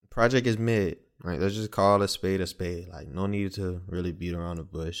project is mid. Like, let's just call a spade a spade. Like, no need to really beat around the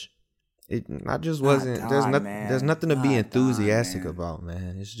bush. I just wasn't. There's nothing to be enthusiastic about,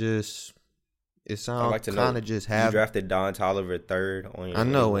 man. It's just. It sounds kind of just have. You drafted Don Toliver third on your. I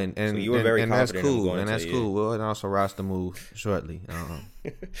know, and so you were very confident. That's cool, and that's cool. We'll also roster move shortly.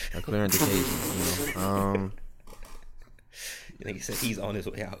 A clear indication. I think he said he's on his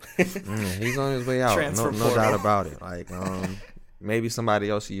way out. He's on his way out. No doubt about it. Like, maybe somebody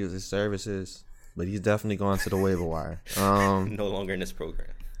else will use his services, but he's definitely going to the waiver wire. No longer in this program.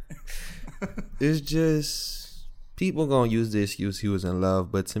 It's just people gonna use the excuse he was in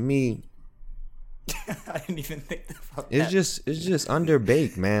love, but to me. I didn't even think about that. It's just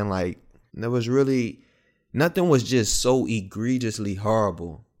underbaked, man. Like, there was really nothing was just so egregiously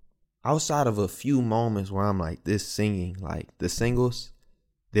horrible. Outside of a few moments where I'm like, this singing, like the singles,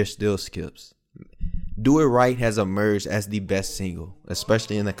 they're still skips. Do It Right has emerged as the best single,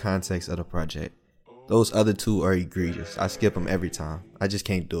 especially in the context of the project. Those other two are egregious. I skip them every time. I just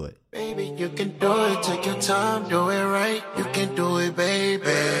can't do it. Baby, you can do it. Take your time, do it right. You can do it, baby.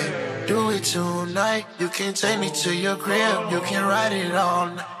 Do it tonight. You can take me to your crib. You can ride it all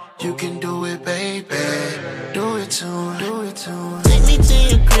night. You can do it, baby. Do it tonight. Do it tonight. Take me to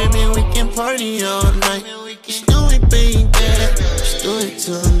your crib and we can party all night. Just do it, baby. Just do it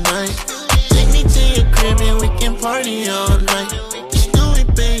tonight. Take me to your crib and we can party all night. Just do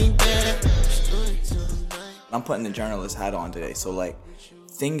it, baby. I'm putting the journalist hat on today. So, like,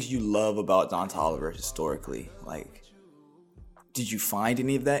 things you love about Don Toliver historically, like, did you find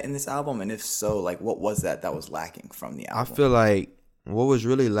any of that in this album? And if so, like, what was that was lacking from the album? I feel like what was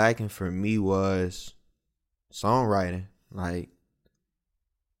really lacking for me was songwriting. Like,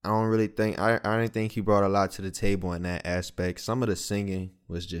 I didn't think he brought a lot to the table in that aspect. Some of the singing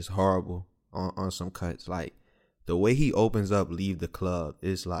was just horrible on some cuts. Like, the way he opens up Leave the Club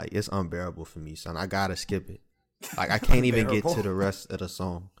is like, it's unbearable for me, son. I gotta skip it. Like, I can't even get to the rest of the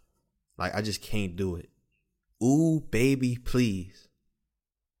song. Like, I just can't do it. Ooh, baby, please.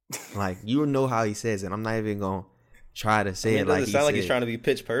 Like, you know how he says it. I'm not even gonna try to say it like he said. It doesn't sound like he's trying to be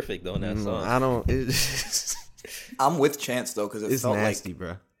pitch perfect though in that song. I don't. I'm with Chance though, because it felt nasty, like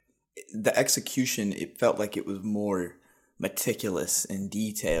bro. The execution, it felt like it was more meticulous and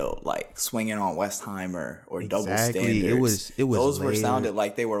detailed, like Swinging on Westheimer or Double Standards. It was. Those sounded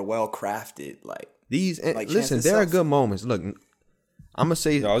like they were well crafted. Like these. Like, listen, there are good moments. Look, I'm gonna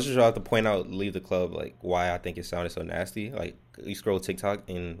say. I was just about to point out Leave the Club, like why I think it sounded so nasty. Like, you scroll TikTok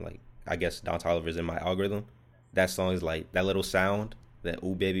and, like, I guess Don Toliver's in my algorithm. That song is like that little sound, that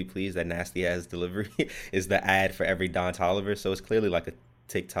 "Ooh baby please," that nasty ass delivery is the ad for every Don Toliver. So it's clearly like a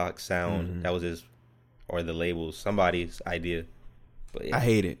TikTok sound that was his, or the label's, somebody's idea. But yeah. I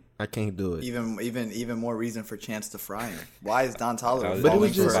hate it. I can't do it. Even more reason for Chance to fry him. Why is Don Toliver but it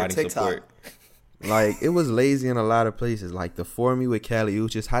was just TikTok? Support. Like, it was lazy in a lot of places. Like the For Me with Kali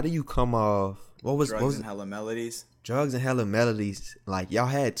Uchis. How do you come off? Drugs and Hella Melodies. Drugs and Hella Melodies. Like, y'all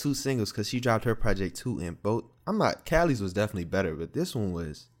had two singles because she dropped her project too, and both. Cali's was definitely better, but this one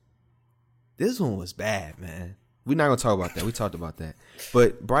was bad, man. We're not gonna talk about that. We talked about that.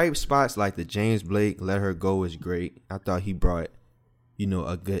 But bright spots like the James Blake Let Her Go is great. I thought he brought,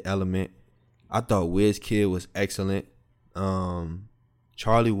 a good element. I thought Wizkid was excellent.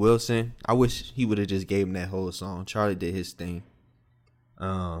 Charlie Wilson, I wish he would have just gave him that whole song. Charlie did his thing.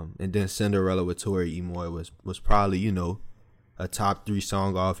 And then Cinderella with Tori Imoy was probably, a top 3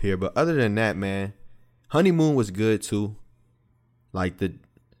 song off here. But other than that, man, Honeymoon was good too. Like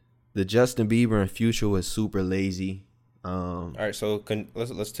the Justin Bieber and Future was super lazy. All right, so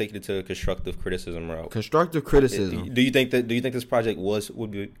let's take it to a constructive criticism route. Constructive criticism. Do you think this project was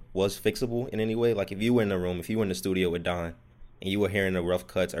fixable in any way? Like, if you were in the room, if you were in the studio with Don, and you were hearing the rough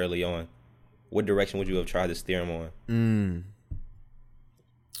cuts early on, what direction would you have tried to steer him on?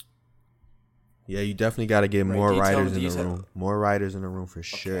 Yeah, you definitely got to get more writers in the room. More writers in the room for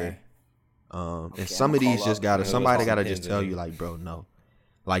sure. And some of these just somebody got to just tell you, like, bro, no.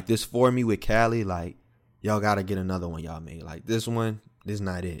 Like, this For Me with Kali, like, y'all got to get another one y'all made. Like, this one, this is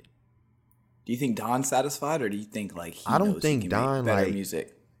not it. Do you think Don's satisfied, or do you think, like, I don't think Don, better like,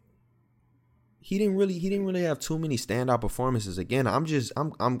 music? He didn't really have too many standout performances. Again, I'm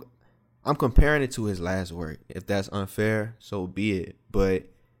comparing it to his last work. If that's unfair, so be it. But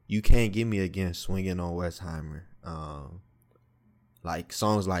you can't give me again Swinging on Westheimer. Like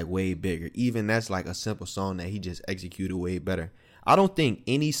songs like Way Bigger. Even that's like a simple song that he just executed way better. I don't think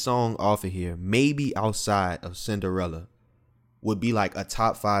any song off of here, maybe outside of Cinderella, would be like a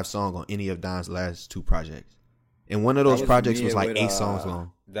top 5 song on any of Don's last 2 projects. And one of those projects was like 8 songs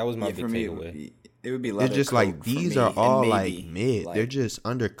long. That was my big takeaway. It would be It's just like these are all like mid. They're just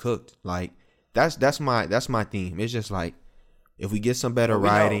undercooked. Like that's my theme. It's just like if we get some better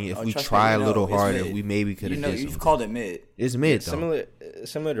writing, if we try a little harder, we maybe could have. You've called it mid. It's mid though.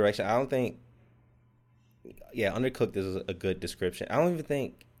 Similar direction. I don't think. Yeah, undercooked is a good description. I don't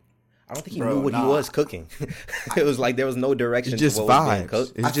think he knew what he was cooking. It was like there was no direction. It's just to what was being vibes.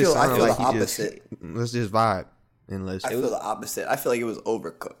 cooked. It just sounded like the opposite. Let's just vibe and let's. I feel the opposite. I feel like it was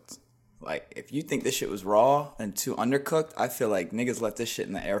overcooked. Like if you think this shit was raw and too undercooked, I feel like niggas left this shit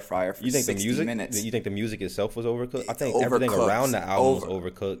in the air fryer for 60 minutes. You think the music itself was overcooked? I think everything around the album was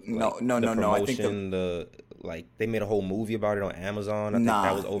overcooked. No. I think they made a whole movie about it on Amazon. I think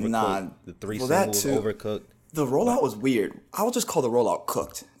that was overcooked. The 3 singles was overcooked. The rollout was weird. I will just call the rollout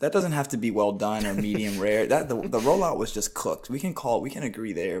cooked. That doesn't have to be well done or medium rare. The rollout was just cooked. We can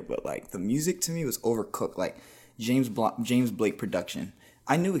agree there, but like the music to me was overcooked. Like James Blake production.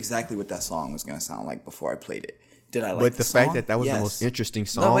 I knew exactly what that song was gonna sound like before I played it. Did I like the song? Fact that was the most interesting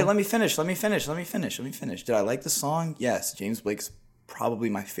song. No, wait, let me finish. Did I like the song? Yes. James Blake's probably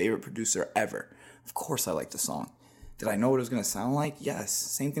my favorite producer ever. Of course I liked the song. Did I know what it was gonna sound like? Yes.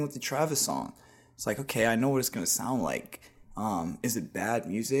 Same thing with the Travis song. It's like, okay, I know what it's going to sound like. Is it bad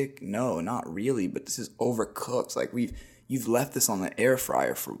music? No, not really, but this is overcooked. Like you've left this on the air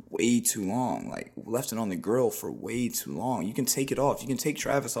fryer for way too long. Like left it on the grill for way too long. You can take it off. You can take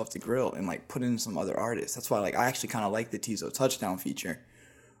Travis off the grill and like put in some other artists. That's why like I actually kind of like the Tizo Touchdown feature.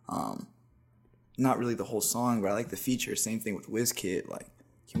 Not really the whole song, but I like the feature. Same thing with WizKid. Like,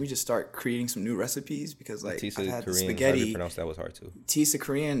 can we just start creating some new recipes? Because like Tisa I've had Korean, the spaghetti. Pronounce that was hard too. Tisa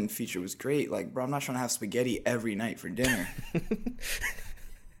Korean feature was great. Like, bro, I'm not trying to have spaghetti every night for dinner.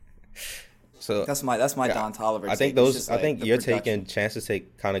 So that's my Don Toliver. I think I think your take and Chance's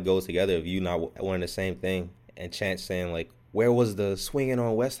take kind of goes together. If you not wanting the same thing, and Chance saying like, where was the swinging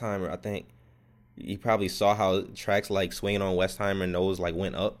on Westheimer? I think he probably saw how tracks like swinging on Westheimer and those like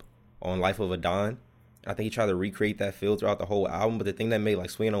went up on Life of a Don. I think he tried to recreate that feel throughout the whole album, but the thing that made like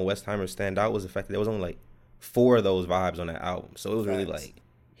Swinging on Westheimer stand out was the fact that there was only like 4 of those vibes on that album. So it was really like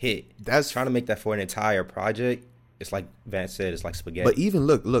hit. That's trying to make that for an entire project. It's like Vance said, it's like spaghetti. But even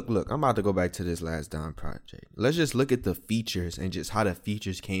look. I'm about to go back to this last Don project. Let's just look at the features and just how the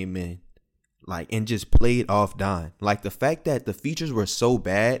features came in, like, and just played off Don. Like the fact that the features were so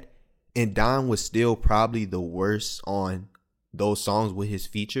bad and Don was still probably the worst on those songs with his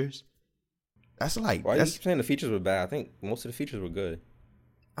features. That's like, why are you saying the features were bad? I think most of the features were good.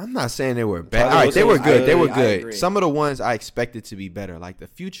 I'm not saying they were bad. All right, they were good. They were good. Some of the ones I expected to be better, like the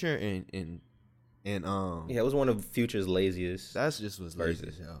Future and yeah, it was one of Future's laziest. That just was lazy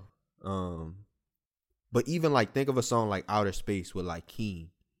as hell. But even like think of a song like Outer Space with like Keen,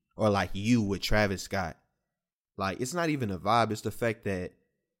 or like You with Travis Scott. Like it's not even a vibe. It's the fact that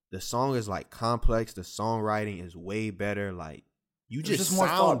the song is like complex. The songwriting is way better. Like. You just more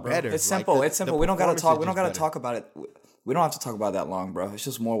sound thought, better. It's simple. Like it's simple. We don't gotta talk. We don't gotta talk about it. We don't have to talk about that long, bro. It's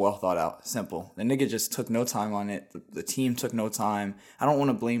just more well thought out. Simple. The nigga just took no time on it. The team took no time. I don't want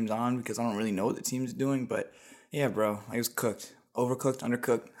to blame Don because I don't really know what the team's doing. But yeah, bro, it was cooked, overcooked,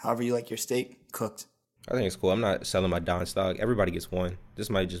 undercooked. However you like your steak, cooked. I think it's cool. I'm not selling my Don stock. Everybody gets one. This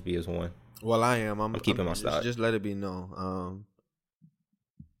might just be his one. Well, I am. I'm keeping my stock. Just let it be known.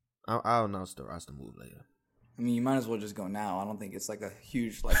 I'll announce the roster move later. I mean, you might as well just go now. I don't think it's like a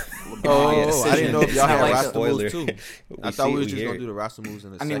huge like. I didn't know if y'all had like roster moves too. I thought we were just gonna do the roster moves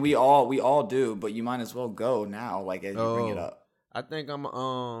in a second. I mean, we all do, but you might as well go now, like as you bring it up. I think I'm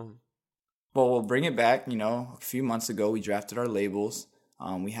Well, we'll bring it back. You know, a few months ago we drafted our labels.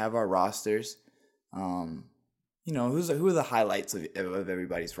 We have our rosters. You know, who are the highlights of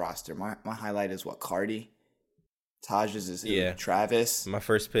everybody's roster? My highlight is what, Cardi. Taj's is who? Travis. My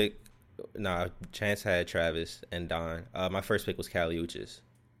first pick. Nah, Chance had Travis and Don. My first pick was Kali Uchis,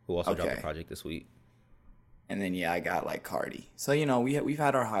 who also dropped the project this week. And then I got like Cardi. So you know we've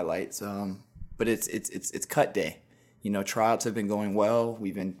had our highlights, but it's cut day. You know, tryouts have been going well.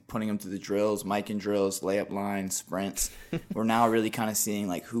 We've been putting them through the drills, mic and drills, layup lines, sprints. We're now really kind of seeing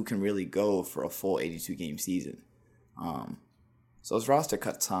like who can really go for a full 82 game season. So it's roster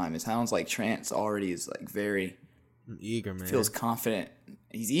cut time. It sounds like Trance already is like very eager, man. Feels confident.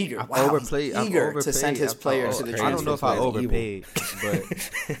 He's eager. He's eager to send his player to the transfer. I don't know if I overpaid, but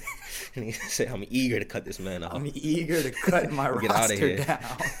and he said, "I'm eager to cut this man off. I'm eager to cut my roster down."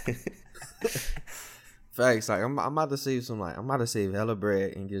 Facts. Like I'm about to save some. Like I'm about to save hella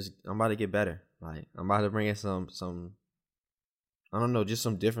bread and I'm about to get better. Like I'm about to bring in some. I don't know, just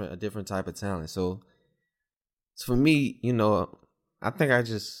a different type of talent. So for me, you know, I think I'm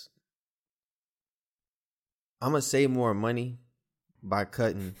gonna save more money by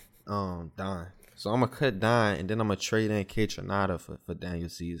cutting Don. So I'm gonna cut Don, and then I'm gonna trade in K Tronada for Daniel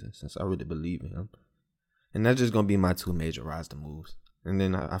Caesar, since I really believe in him. And that's just gonna be my 2 major roster moves. And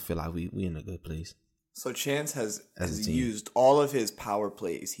then I feel like we in a good place. So Chance has team. used all of his power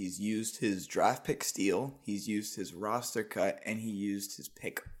plays. He's used his draft pick steal. He's used his roster cut, and he used his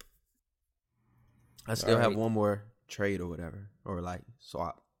pickup. I still have one more trade or whatever, or like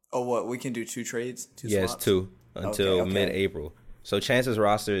swap. Oh, what? We can do 2 trades? 2 Yes, swaps? 2 until Okay. mid-April. So Chance's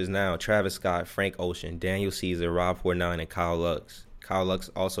roster is now Travis Scott, Frank Ocean, Daniel Caesar, Rob Portnoy, and Kyle Lux. Kyle Lux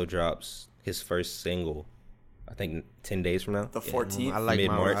also drops his first single, I think 10 days from now. The 14th? I like my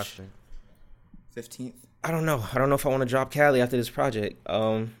Mid-March. roster. 15th? I don't know. I don't know if I want to drop Cali after this project.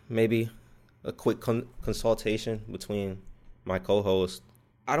 Maybe a quick consultation between my co-host.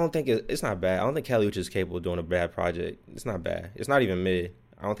 I don't think it's not bad. I don't think Kali Uchis is capable of doing a bad project. It's not bad. It's not even mid.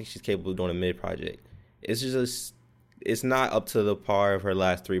 I don't think she's capable of doing a mid project. It's just, it's not up to the par of her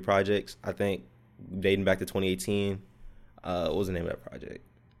last 3 projects. I think dating back to 2018. What was the name of that project?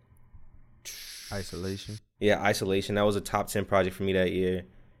 Isolation. Yeah, Isolation. That was a top 10 project for me that year.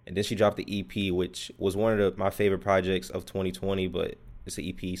 And then she dropped the EP, which was one of my favorite projects of 2020, but it's an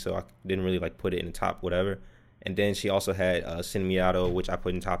EP, so I didn't really like put it in the top whatever. And then she also had Send Me Auto, which I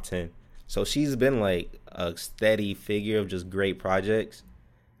put in top 10. So she's been like a steady figure of just great projects.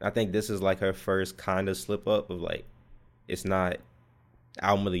 I think this is like her first kind of slip up of like, it's not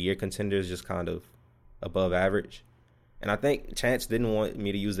album of the year contenders, just kind of above average. And I think Chance didn't want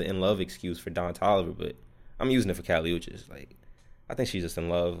me to use the in love excuse for Don Toliver, but I'm using it for Kali Uchis. Like, I think she's just in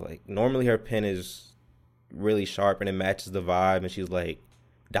love. Like, normally her pen is really sharp and it matches the vibe, and she's like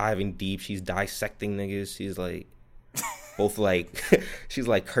diving deep. She's dissecting niggas. She's like both like she's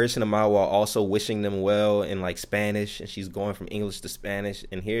like cursing them out while also wishing them well in like Spanish, and she's going from English to Spanish.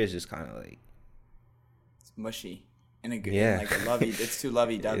 And here is just kind of like It's mushy. In a good, Yeah. like a lovey. It's too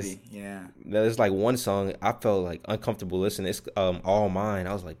lovey-dovey. Yeah. there's like one song I felt like uncomfortable listening. It's All Mine.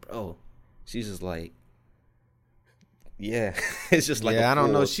 I was like, bro, she's just like, yeah, it's just like Yeah, a I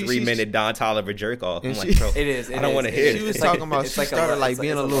don't know. full 3-minute Don Toliver jerk off. I'm And like, she- bro, It is. I don't want to hear She it. was It's like- talking about it's she like a started love- like it's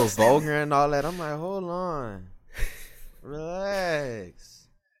being like a it's a little love standard. vulgar and all that. I'm like, hold on, relax.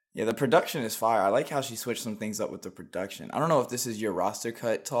 Yeah, the production is fire. I like how she switched some things up with the production. I don't know if this is your roster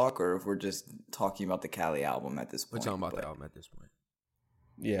cut talk or if we're just talking about the Cali album at this We're point. talking about but the album at this point.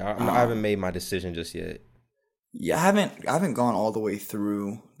 Yeah, I haven't made my decision just yet. Yeah, I haven't gone all the way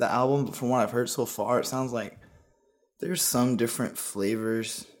through the album, but from what I've heard so far, it sounds like there's some different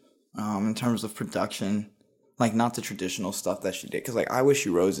flavors in terms of production. Like, not the traditional stuff that she did. Because, like, I Wish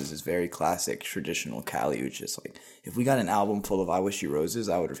You Roses is very classic, traditional Kali Uchis. Like, if we got an album full of I Wish You Roses,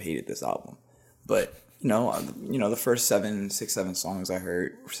 I would have hated this album. But, the first 6, 7 songs I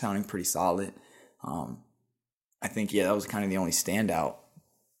heard were sounding pretty solid. I think, that was kind of the only standout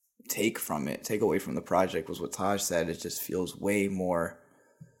take away from the project was what Taj said. It just feels way more,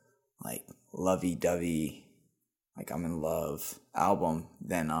 like, lovey-dovey, like, I'm in love album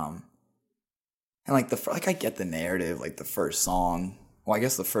than, and like I get the narrative, like the first song. Well, I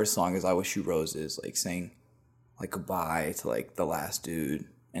guess the first song is I Wish You Roses, like saying like goodbye to like the last dude.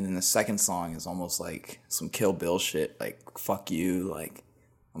 And then the second song is almost like some Kill Bill shit, like fuck you, like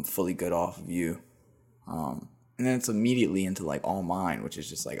I'm fully good off of you. And then it's immediately into like All Mine, which is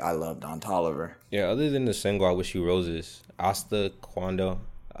just like I love Don Toliver. Yeah, other than the single I Wish You Roses, Hasta Cuando,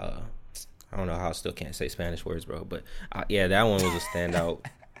 I don't know how I still can't say Spanish words, bro. But that one was a standout.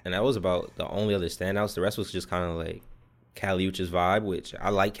 And that was about the only other standouts. The rest was just kind of like Kali Uchis vibe, which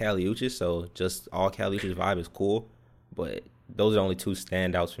I like Kali Uchis, so just all Kali Uchis vibe is cool. But those are the only 2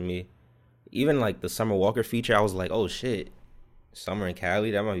 standouts for me. Even like the Summer Walker feature, I was like, oh shit, Summer and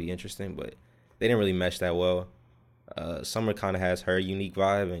Kali, that might be interesting. But they didn't really mesh that well. Summer kind of has her unique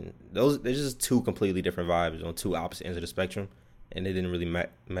vibe, and they're just 2 completely different vibes on 2 opposite ends of the spectrum. And it didn't really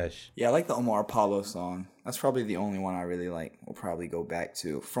mesh. Yeah, I like the Omar Apollo song. That's probably the only one I really like. We'll probably go back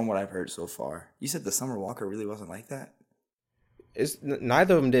to from what I've heard so far. You said the Summer Walker really wasn't like that? It's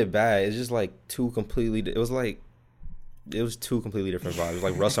neither of them did bad. It's just like 2 completely. It was 2 completely different vibes. It was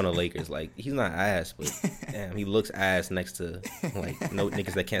like Russ on the Lakers. Like, he's not ass, but damn, he looks ass next to like no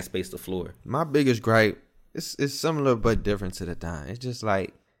niggas that can't space the floor. My biggest gripe, it's similar but different to the Don. It's just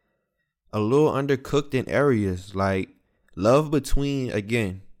like a little undercooked in areas. Like Love Between,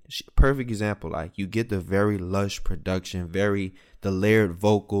 again, perfect example. Like, you get the very lush production, the layered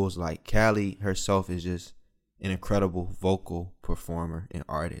vocals. Like, Kali herself is just an incredible vocal performer and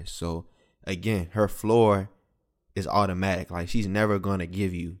artist. So again, her floor is automatic. Like, she's never gonna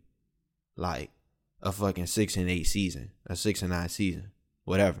give you like a fucking 6 and 8 season, a 6 and 9 season,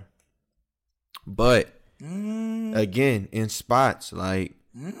 whatever. But again, in spots, like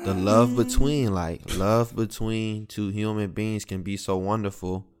The love between two human beings can be so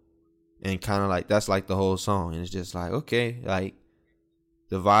wonderful, and kind of like that's like the whole song. And it's just like, okay, like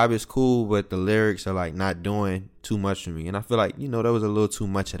the vibe is cool, but the lyrics are like not doing too much for me. And I feel like, there was a little too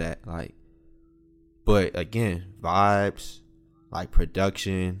much of that. Like, but again, vibes, like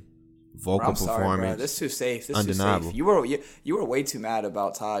production, vocal performance. This is too safe. This undeniable. Is too safe. You were way too mad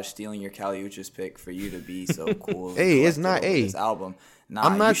about Taj stealing your Kali Uchis pick for you to be so cool. Hey, it's not this album. Nah,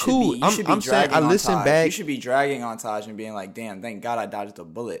 I'm not cool. I'm saying I listen back. You should be dragging on Taj and being like, "Damn, thank God I dodged a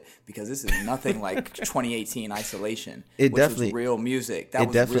bullet," because this is nothing like 2018 Isolation. It which definitely was real music. That it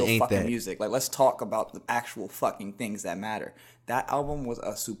was definitely real ain't fucking that. music. Like, let's talk about the actual fucking things that matter. That album was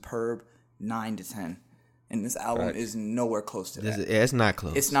a superb 9 to 10. And this album is nowhere close to that. It's not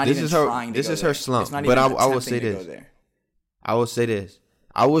close. It's not this even is her, trying to This go is there. her slump. It's not But even I will say attempting to this. go there. I will say this.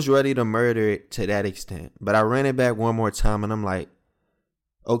 I was ready to murder it to that extent. But I ran it back one more time and I'm like,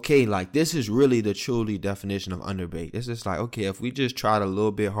 okay, like this is really the truly definition of underbaked. It's just like, okay, if we just tried a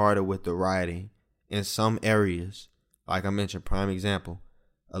little bit harder with the writing in some areas, like I mentioned, prime example,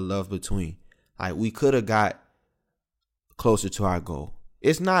 A Love Between. Like we could have got closer to our goal.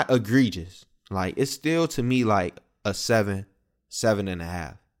 It's not egregious. Like it's still to me like a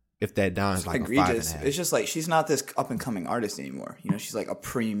 7.5. If that Don's like egregious. a 5.5. It's just like she's not this up and coming artist anymore. She's like a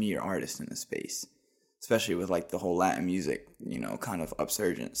premier artist in the space, especially with like the whole Latin music, kind of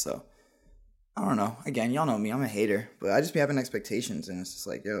upsurgent. So I don't know. Again, y'all know me. I'm a hater, but I just be having expectations, and it's just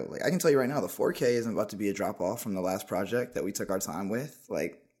like, yo, like I can tell you right now, the 4K isn't about to be a drop off from the last project that we took our time with.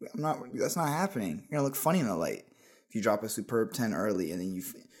 Like that's not happening. You're gonna look funny in the light if you drop a superb 10 early and then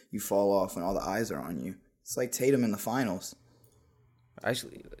you fall off when all the eyes are on you. It's like Tatum in the finals.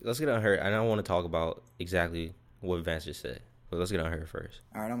 Actually, let's get on her. I don't want to talk about exactly what Vance just said, but let's get on her first.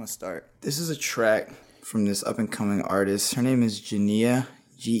 All right, I'm going to start. This is a track from this up-and-coming artist. Her name is Genia,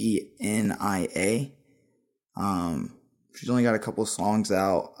 Genia. She's only got a couple songs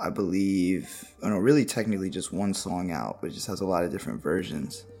out, I believe. Oh, no, really technically just one song out, but it just has a lot of different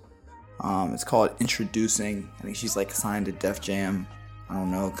versions. It's called Introducing. I think she's like signed to Def Jam. I don't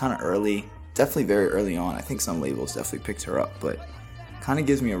know, kind of early. Definitely very early on. I think some labels definitely picked her up, but kind of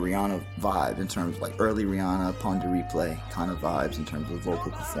gives me a Rihanna vibe in terms of like early Rihanna, Pon de Replay kind of vibes in terms of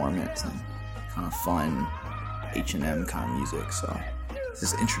vocal performance and kind of fun H&M kind of music. So this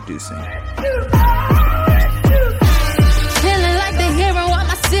is Introducing. Feeling like the hero of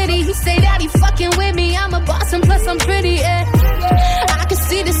my city. He say that he fucking with me. I'm a boss and plus I'm pretty, yeah. I can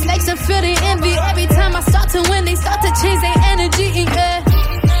see the snakes and feel the envy every time I start to win. They start to change their energy, yeah.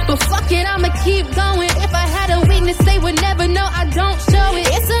 But fuck it, I'ma keep going. If I had a weakness, they would never know I don't show it.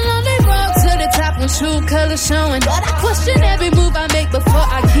 It's a lonely road to the top when true colors showing. But I question every move I make before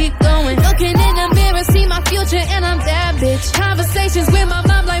I keep going. Looking in the mirror, see my future, and I'm that bitch. Conversations with my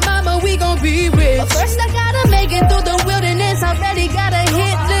mom like, mama, we gon' be rich. But first I gotta make it through the wilderness. Already got a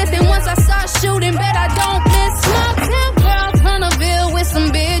hit list, and once I start shooting, bet I don't miss. Small town girl, Tunnelville with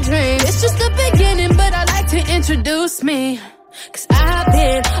some big dreams. It's just the beginning, but I like to introduce me. Cause I've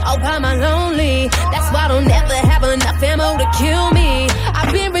been all by my lonely. That's why I don't ever have enough ammo to kill me.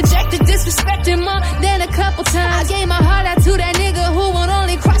 I've been rejected, disrespected more than a couple times. I gave my heart out to that nigga who would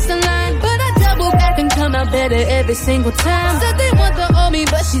only cross the line. But I double back and come out better every single time. Said they want the owe me,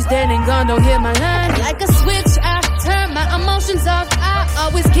 but she's dead and gone, don't hear my line. Like a switch, I turn my emotions off. I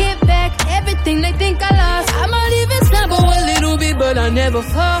always get back everything they think I lost. I might even stumble a little bit, but I never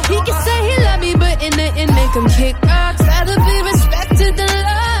fall. He can say he love me, but in the end make him kick rocks. Rather be respected than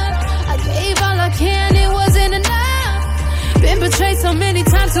love. I gave all I can, it wasn't enough. Been betrayed so many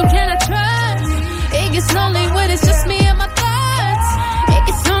times, who can I trust? It gets lonely when it's just me and my thoughts. It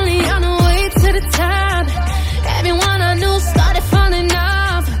gets lonely on the way to the top. Everyone I knew started falling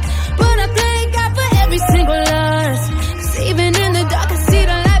off, but I thank God for every single loss. Cause even in the dark I see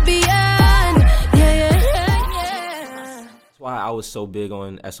the light beyond. Yeah. That's why I was so big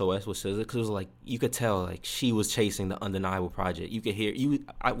on SOS with SZA, because it was like you could tell like she was chasing the undeniable project. You could hear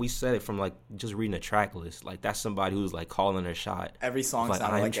we said it from like just reading the track list. Like that's somebody who's like calling her shot. Every song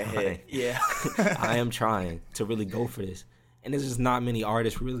sounded like a hit. Yeah. I am trying to really go for this, and there's just not many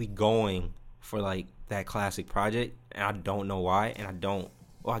artists really going for like that classic project, and I don't know why. And I don't.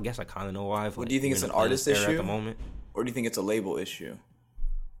 Well, I guess I kind of know why. Well, do you think it's an artist issue at the moment, or do you think it's a label issue?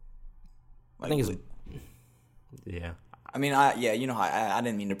 Like, I think it's yeah. I mean, I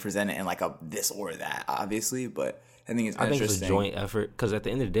didn't mean to present it in like a this or that, obviously, but I think it's interesting. It's a joint effort, because at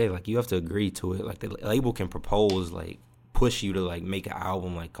the end of the day, like you have to agree to it. Like the label can propose, like push you to like make an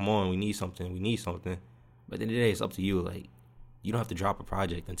album. Like, come on, we need something. But at the end of the day, it's up to you. Like, you don't have to drop a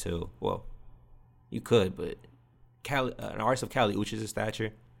project until, well, you could, but Cali, an artist of Cali Uchis'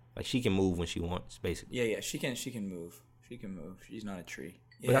 stature, like she can move when she wants, basically. Yeah, she can move. She can move. She's not a tree.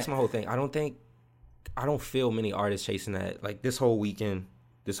 Yeah. But that's my whole thing. I don't feel many artists chasing that. Like this whole weekend,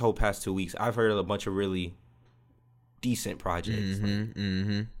 this whole past 2 weeks, I've heard of a bunch of really decent projects.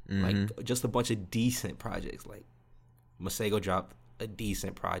 Like just a bunch of decent projects. Like Masego dropped a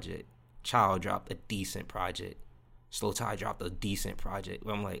decent project. Child dropped a decent project. Slow Tie dropped a decent project.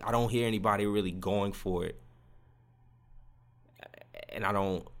 But I'm like, I don't hear anybody really going for it. And I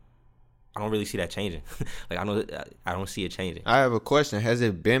don't really see that changing. Like I don't see it changing. I have a question. Has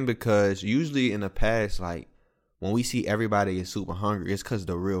it been because usually in the past, like when we see everybody is super hungry, it's because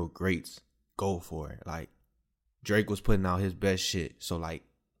the real greats go for it. Like Drake was putting out his best shit, so like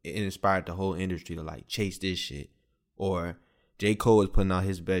it inspired the whole industry to like chase this shit. Or J. Cole was putting out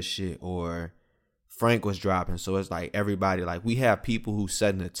his best shit, or Frank was dropping. So it's like everybody, like we have people who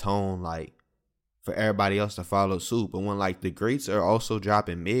setting the tone like for everybody else to follow suit. But when like the greats are also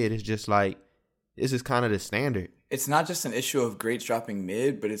dropping mid, it's just like this is kind of the standard. It's not just an issue of greats dropping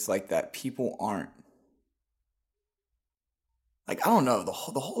mid, but it's like that people aren't like, I don't know, the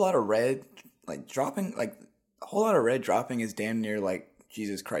whole lot of red like dropping, like a whole lot of red dropping is damn near like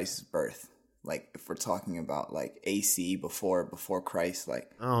Jesus Christ's birth. Like if we're talking about like AC before Christ, like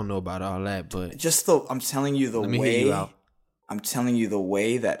I don't know about all that, but just I'm telling you the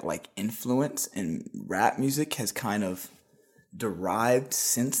way that like influence in rap music has kind of derived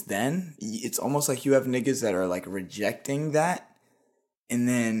since then. It's almost like you have niggas that are like rejecting that, and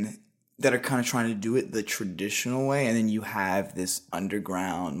then that are kind of trying to do it the traditional way, and then you have this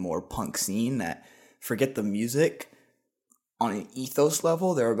underground, more punk scene that forget the music. On an ethos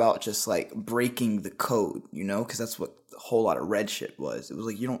level, they're about just like breaking the code, you know, because that's what a whole lot of red shit was. It was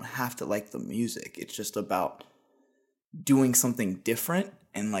like you don't have to like the music. It's just about doing something different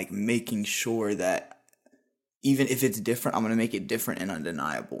and like making sure that even if it's different, I'm going to make it different and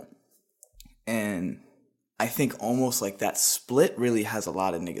undeniable. And I think almost like that split really has a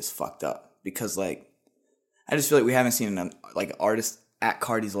lot of niggas fucked up because like I just feel like we haven't seen an like artist at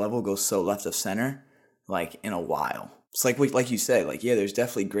Cardi's level go so left of center like in a while. It's like you said, like, yeah, there's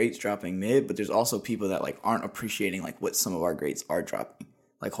definitely greats dropping mid, but there's also people that like aren't appreciating like what some of our greats are dropping,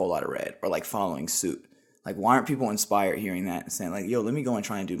 like Whole Lotta Red or like following suit. Like, why aren't people inspired hearing that and saying like, yo, let me go and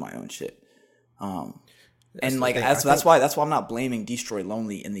try and do my own shit? And like that's why I'm not blaming Destroy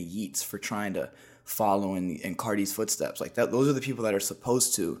Lonely and the Yeats for trying to follow in Cardi's footsteps. Like that, those are the people that are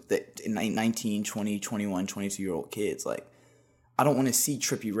supposed to, that 19, 20, 21, 22-year-old kids. Like, I don't want to see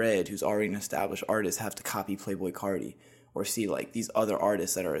Trippie Redd, who's already an established artist, have to copy Playboi Carti, or see like these other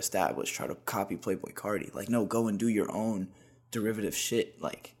artists that are established try to copy Playboi Carti. Like, no, go and do your own derivative shit.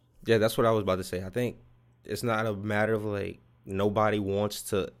 Like, yeah, that's what I was about to say. I think it's not a matter of like nobody wants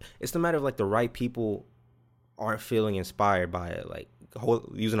to. It's the matter of like the right people aren't feeling inspired by it. Like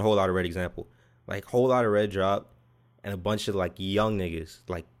using a Whole Lotta Red example, like Whole Lotta Red dropped, and a bunch of like young niggas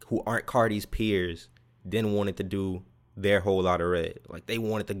like who aren't Cardi's peers then wanted to do their Whole Lotta Red. Like they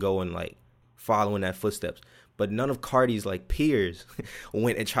wanted to go and like follow in that footsteps. But none of Cardi's like peers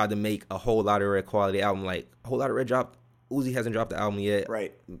went and tried to make a Whole Lotta Red quality album. Like Whole Lotta Red dropped. Uzi hasn't dropped the album yet.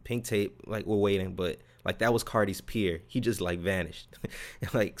 Right. Pink Tape, like we're waiting, but like that was Cardi's peer. He just like vanished.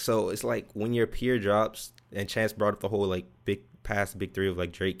 Like, so it's like when your peer drops, and Chance brought up the whole like big three of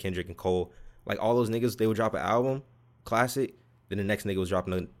like Drake, Kendrick, and Cole. Like all those niggas, they would drop an album, classic. Then the next nigga was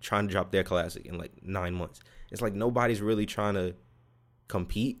trying to drop their classic in like 9 months. It's like nobody's really trying to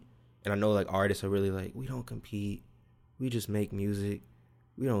compete. And I know like artists are really like, we don't compete. We just make music.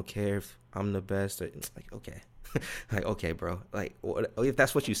 We don't care if I'm the best. It's like, okay. Like, okay, bro. Like, if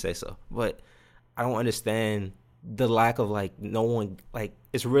that's what you say so. But I don't understand the lack of like no one, like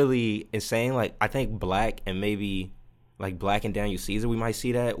it's really insane. Like I think Black and maybe like Black and Daniel Caesar, we might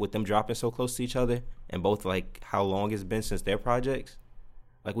see that with them dropping so close to each other and both like how long it's been since their projects.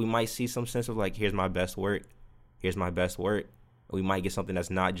 Like we might see some sense of like, here's my best work. Here's my best work. We might get something that's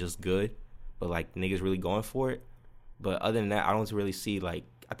not just good, but like niggas really going for it. But other than that, I don't really see like,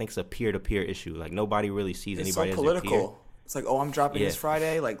 I think it's a peer-to-peer issue. Like nobody really sees anybody as their peer. It's so political. It's like, oh, I'm dropping this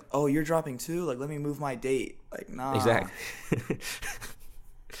Friday. Like, oh, you're dropping too? Like, let me move my date. Like, nah. Exactly.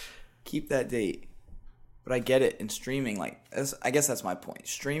 Keep that date. But I get it. In streaming, like, I guess that's my point.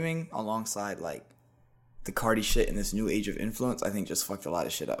 Streaming alongside, like, the Cardi shit in this new age of influence, I think just fucked a lot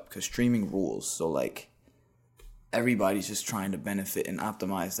of shit up. Because streaming rules. So, like, everybody's just trying to benefit and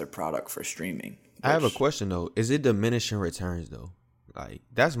optimize their product for streaming. I have a question, though. Is it diminishing returns, though? Like,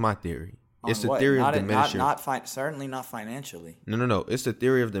 that's my theory. It's the theory of diminishing. Certainly not financially. No. It's the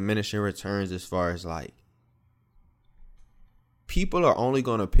theory of diminishing returns as far as like people are only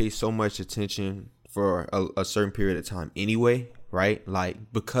going to pay so much attention for a certain period of time anyway, right?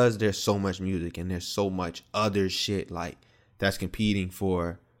 Like, because there's so much music and there's so much other shit, like, that's competing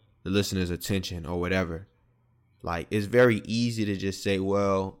for the listener's attention or whatever. Like, it's very easy to just say,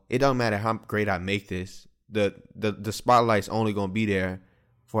 well, it don't matter how great I make this. The spotlight's only going to be there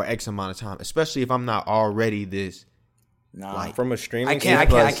for X amount of time, especially if I'm not already this. Nah, Like, From a streaming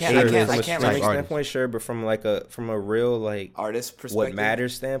standpoint, sure, but from a real like artist perspective, what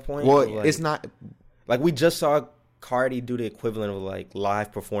matters standpoint. Well, like, it's not like we just saw Cardi do the equivalent of like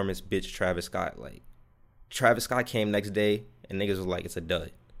live performance, bitch. Travis Scott, like Travis Scott came next day and niggas was like, it's a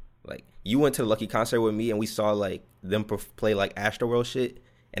dud. Like, you went to the Lucky concert with me and we saw like them play like Astroworld shit,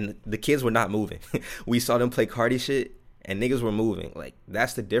 and the kids were not moving. We saw them play Cardi shit and niggas were moving. Like,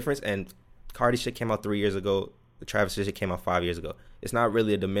 that's the difference. And Cardi shit came out 3 years ago. The Travis shit came out 5 years ago. It's not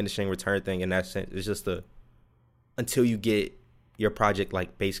really a diminishing return thing in that sense. It's just until you get your project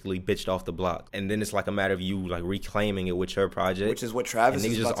like basically bitched off the block, and then it's like a matter of you like reclaiming it with your project, which is what Travis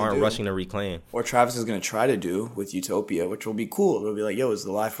and is niggas about just aren't to do. rushing to reclaim. Or Travis is going to try to do with Utopia, which will be cool. It'll be like, yo, is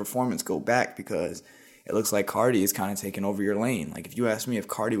the live performance go back? Because it looks like Cardi is kind of taking over your lane. Like, if you asked me if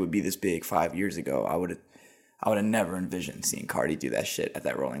Cardi would be this big 5 years ago, I would have never envisioned seeing Cardi do that shit at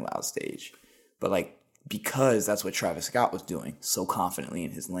that Rolling Loud stage. But like, because that's what Travis Scott was doing so confidently in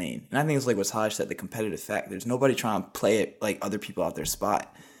his lane. And I think it's like what Taj said, the competitive fact. There's nobody trying to play it like other people out their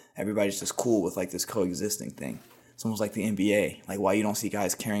spot. Everybody's just cool with like this coexisting thing. It's almost like the NBA. Like, why you don't see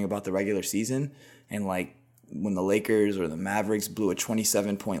guys caring about the regular season, and like when the Lakers or the Mavericks blew a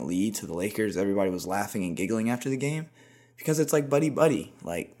 27-point lead to the Lakers, everybody was laughing and giggling after the game. Because it's like buddy-buddy.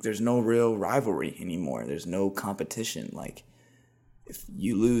 Like, there's no real rivalry anymore. There's no competition. Like, if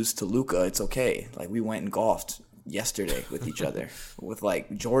you lose to Luka, it's okay. Like, we went and golfed yesterday with each other. With,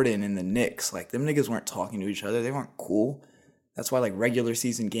 like, Jordan and the Knicks. Like, them niggas weren't talking to each other. They weren't cool. That's why, like, regular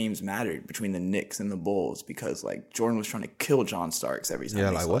season games mattered between the Knicks and the Bulls. Because, like, Jordan was trying to kill John Starks every time. Yeah,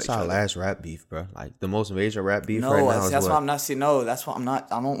 they like, saw what's each our other. last rap beef, bro? Like, the most major rap beef No, right now is that's what? why I'm not saying no. That's why I'm not.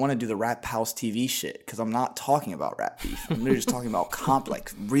 I don't want to do the Rap House TV shit because I'm not talking about rap beef. I'm literally just talking about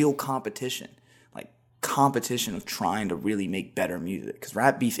like real competition, like competition of trying to really make better music. Because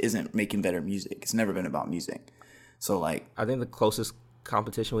rap beef isn't making better music. It's never been about music. So like, I think the closest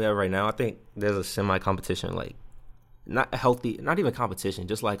competition we have right now, I think there's a semi-competition, like not healthy, not even competition,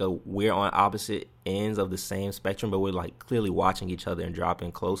 just like we're on opposite ends of the same spectrum, but we're like clearly watching each other and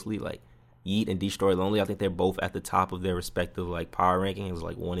dropping closely. Like Yeat and Destroy Lonely, I think they're both at the top of their respective like power rankings,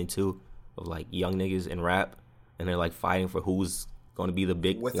 like 1 and 2 of like young niggas in rap, and they're like fighting for who's going to be the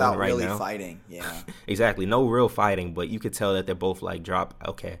big without one right really now. fighting, yeah. Exactly, no real fighting, but you could tell that they're both like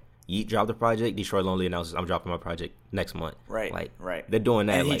Yeat dropped the project, Destroy Lonely announces I'm dropping my project next month. Right, like, right. They're doing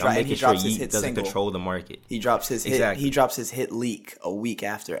that. And like, I'm making sure Yeat doesn't single. control the market. He drops his hit. Exactly. He drops his hit Leak a week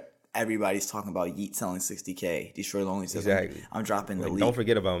after everybody's talking about Yeat selling 60K. Destroy Lonely says, Exactly. I'm dropping the Like, Leak. don't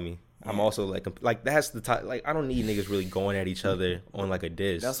forget about me. Yeah. I'm also like that's the type. Like, I don't need niggas really going at each other on like a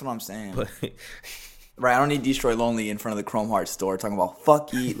diss. That's what I'm saying. But right, I don't need Destroy Lonely in front of the Chrome Heart store talking about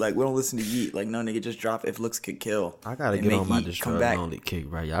fuck Yeat. Like, we don't listen to Yeat. Like, no, nigga, just drop If Looks Could Kill. I gotta and get make on my Yeat Destroy come back. Lonely kick,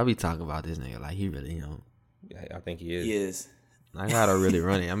 bro. Y'all be talking about this nigga like he really, yeah, I think he is. He is. I gotta really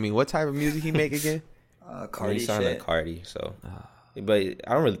run it. I mean, what type of music he make again? Cardi He sounds shit. like Cardi, so. But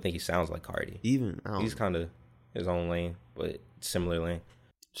I don't really think he sounds like Cardi. Even He's kind of his own lane, but similar lane.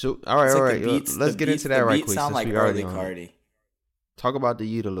 So all right, It's all like right. the beats- Let's the get beats- into that the right beats quick. sound Since like we already early on it. Cardi. Talk about the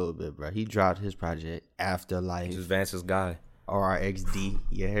Yeat a little bit, bro. He dropped his project Afterlife. He's Vance's guy. RXD.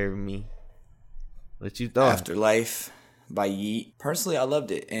 You hear me? What you thought? Afterlife by Yeat. Personally, I loved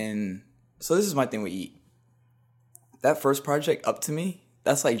it. And so this is my thing with Yeat. That first project, Up To Me,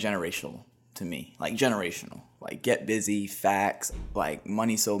 that's like generational to me. Like generational. Like Get Busy, Facts, like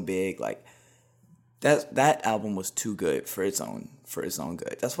Money So Big. Like that album was too good for its own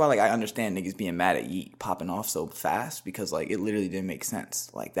good. That's why like I understand niggas being mad at Yeat popping off so fast because like it literally didn't make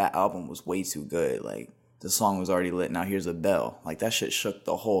sense. Like that album was way too good. Like the song was already lit. Now here's a bell. Like that shit shook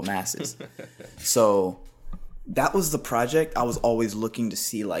the whole masses. So that was the project I was always looking to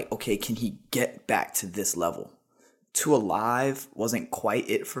see, like, okay, can he get back to this level? Too Alive wasn't quite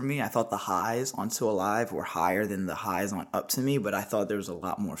it for me. I thought the highs on Too Alive were higher than the highs on Up To Me, but I thought there was a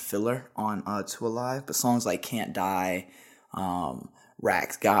lot more filler on Too Alive. But songs like Can't Die,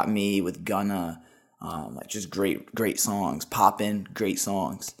 Rax Got Me with Gunna, like just great songs. Poppin', great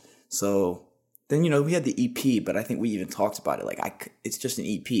songs. So then, we had the EP, but I think we even talked about it. Like, it's just an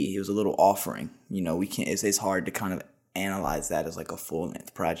EP. It was a little offering. We can't. It's hard to kind of analyze that as like a full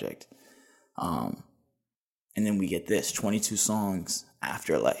length project. And then we get this 22 songs,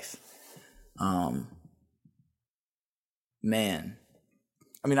 Afterlife. Man,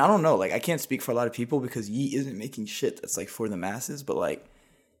 I mean, I don't know. Like, I can't speak for a lot of people because Yeat isn't making shit that's like for the masses. But like,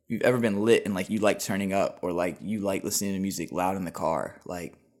 if you've ever been lit and like you like turning up or like you like listening to music loud in the car,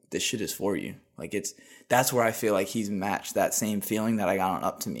 like this shit is for you. Like that's where I feel like he's matched that same feeling that I got on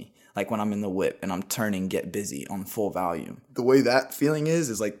Up to Me. Like when I'm in the whip and I'm turning Get Busy on full volume. The way that feeling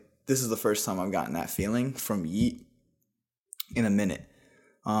is like this is the first time I've gotten that feeling from Yeat in a minute.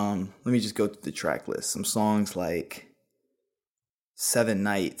 Let me just go through the track list. Some songs like 7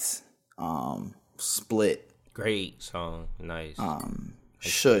 Nights, Split. Great song. Nice.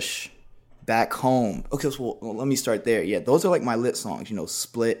 Shush, Back Home. Okay, so well, let me start there. Yeah, those are like my lit songs. You know,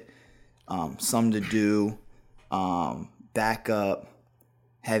 Split, Some to Do, Back Up,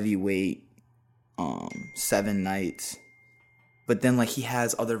 Heavyweight, 7 Nights. But then like he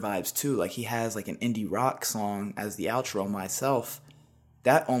has other vibes too. Like he has like an indie rock song as the outro, Myself.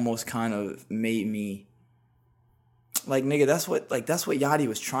 That almost kind of made me like, nigga, that's what Yachty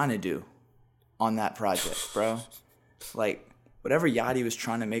was trying to do on that project, bro. Like, whatever Yachty was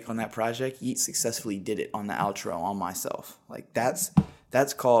trying to make on that project, Yeat successfully did it on the outro on Myself. Like, that's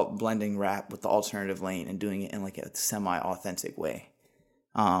called blending rap with the alternative lane and doing it in like a semi-authentic way.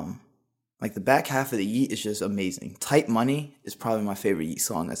 Like the back half of the Yeat is just amazing. Type Money is probably my favorite Yeat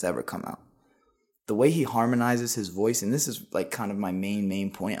song that's ever come out. The way he harmonizes his voice, and this is like kind of my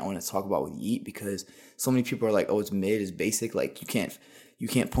main point I want to talk about with Yeat, because so many people are like, oh, it's mid, it's basic. Like you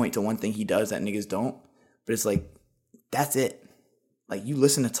can't point to one thing he does that niggas don't. But it's like, that's it. Like you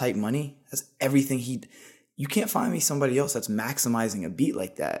listen to Type Money, that's everything you can't find me somebody else that's maximizing a beat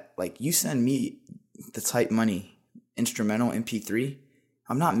like that. Like you send me the Type Money instrumental MP3,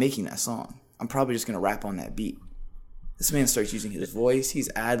 I'm not making that song. I'm probably just going to rap on that beat. This man starts using his voice. He's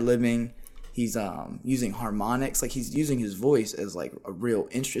ad-libbing. He's using harmonics. Like he's using his voice as like a real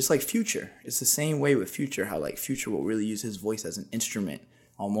instrument. It's like Future. It's the same way with Future, how like Future will really use his voice as an instrument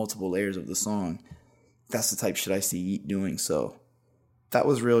on multiple layers of the song. That's the type shit I see Yeat doing. So that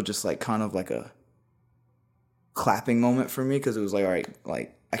was real, just like kind of like a clapping moment for me, because it was like, all right,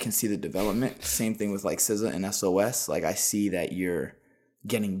 like I can see the development. Same thing with like SZA and SOS. Like I see that you're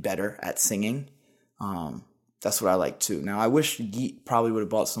getting better at singing. That's what I like too. Now I wish Yeat probably would have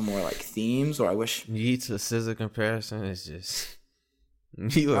bought some more like themes, or I wish Yeat to SZA comparison is just.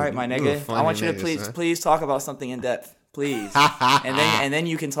 All right, my nigga. I want you to please talk about something in depth, please. and then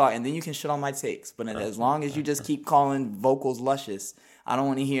you can talk, and then you can shit on my takes. But as long as you just keep calling vocals luscious, I don't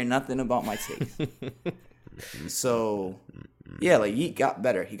want to hear nothing about my takes. So yeah, like Yeat got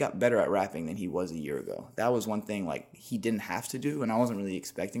better. He got better at rapping than he was a year ago. That was one thing like he didn't have to do, and I wasn't really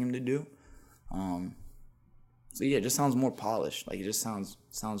expecting him to do. So yeah, it just sounds more polished. Like it just sounds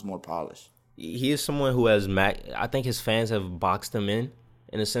more polished. He is someone who has I think his fans have boxed him in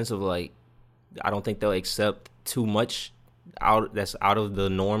the sense of like, I don't think they'll accept too much that's out of the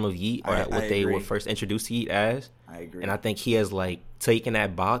norm of Yeat, or what they were first introduced to Yeat as. I agree. And I think he has like taken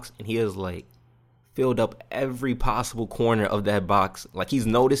that box and he has like filled up every possible corner of that box. Like he's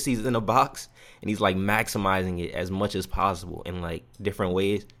noticed he's in a box and he's like maximizing it as much as possible in like different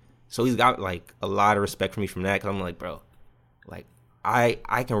ways. So he's got like a lot of respect for me from that, because I'm like, bro, like I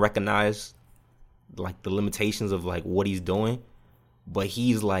can recognize like the limitations of like what he's doing, but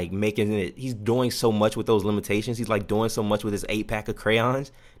he's like making it, he's doing so much with those limitations. He's like doing so much with his 8-pack of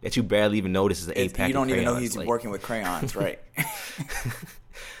crayons that you barely even notice is an 8-pack of crayons. You don't even know he's like, working with crayons, right?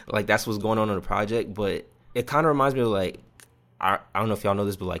 Like that's what's going on in the project. But it kind of reminds me of like, I don't know if y'all know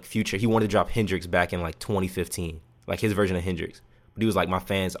this, but like Future, he wanted to drop Hendrix back in like 2015, like his version of Hendrix. But he was like, my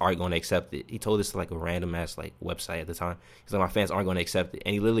fans aren't going to accept it. He told this to like a random ass like website at the time. He's like, my fans aren't going to accept it.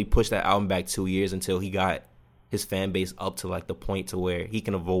 And he literally pushed that album back 2 years until he got his fan base up to like the point to where he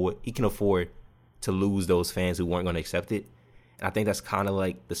can afford to lose those fans who weren't going to accept it. And I think that's kind of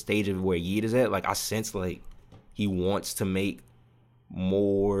like the stage of where Yeat is at. Like I sense like he wants to make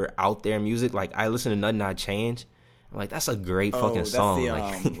more out there music. Like I listen to Nothing Not Change. I'm like, that's a great fucking song.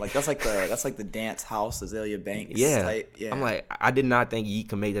 Like that's like the dance house Azalea Banks type. Yeah. I'm like, I did not think Yeat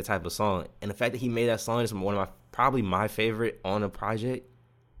could make that type of song. And the fact that he made that song is one of probably my favorite on the project.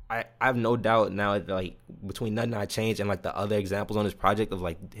 I have no doubt now that like between Nothing Not Change and like the other examples on this project of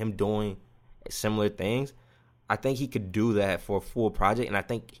like him doing similar things, I think he could do that for a full project. And I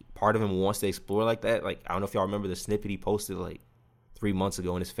think part of him wants to explore like that. Like, I don't know if y'all remember the snippet he posted like 3 months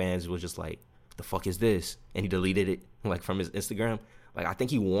ago, and his fans was just like, the fuck is this? And he deleted it like from his Instagram. Like I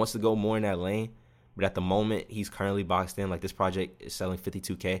think he wants to go more in that lane, but at the moment he's currently boxed in. Like this project is selling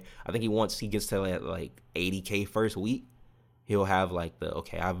 52K. I think he gets to like 80K first week, he'll have like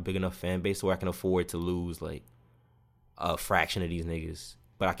I have a big enough fan base where I can afford to lose like a fraction of these niggas,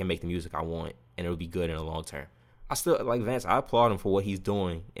 but I can make the music I want and it'll be good in the long term. I still like Vance. I applaud him for what he's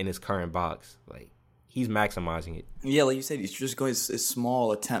doing in his current box. Like, he's maximizing it. Yeah, like you said, he's just going his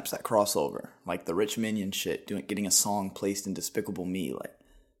small attempts at crossover, like the Rich Minion shit, getting a song placed in Despicable Me. Like,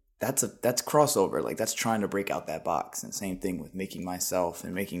 that's crossover. Like, that's trying to break out that box. And same thing with Making Myself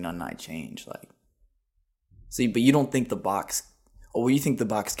and Making None I Change. Like, see, but you don't think the box, or you think the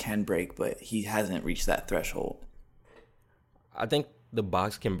box can break, but he hasn't reached that threshold. I think the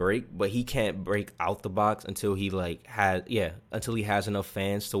box can break, but he can't break out the box until he until he has enough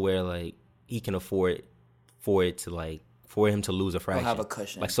fans to where like he can afford for him to lose a fraction. He'll have a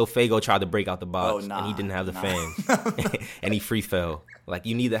cushion. Like, so Fago tried to break out the box and he didn't have the fans and he free fell. Like,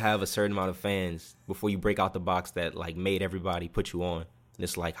 you need to have a certain amount of fans before you break out the box that like made everybody put you on. And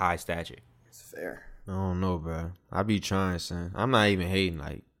it's like high stature. It's fair. I don't know, bro. I be trying, son. I'm not even hating.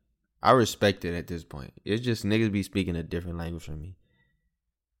 Like, I respect it at this point. It's just niggas be speaking a different language from me.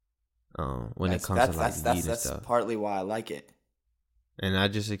 When it comes to like weed and stuff. That's partly why I like it. And I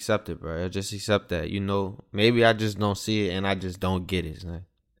just accept it, bro. I just accept that. You know, maybe I just don't see it and I just don't get it, son.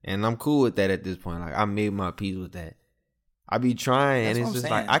 And I'm cool with that at this point. Like, I made my peace with that. I be trying, and it's just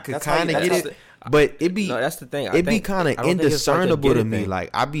like I could kind of get it, but it be. No, that's the thing. It be kind of indiscernible to me.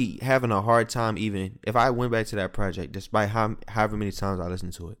 Like, I be having a hard time even if I went back to that project, despite however many times I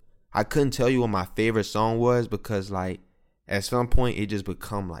listened to it. I couldn't tell you what my favorite song was because like at some point it just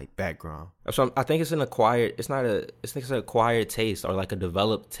become like background. So I think it's an acquired. It's an acquired taste or like a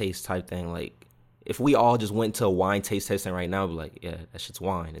developed taste type thing. Like, if we all just went to a wine taste testing right now, we'd be like, yeah, that shit's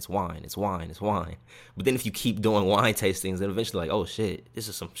wine. It's wine. It's wine. It's wine. But then if you keep doing wine tastings, then eventually like, oh shit, this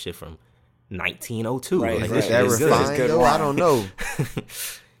is some shit from 1902. Right, like, right. This is good. Yo, I don't know.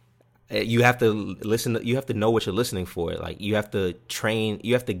 You have to listen. You have to know what you're listening for. Like, you have to train.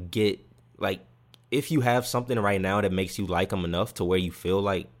 You have to get like, if you have something right now that makes you like them enough to where you feel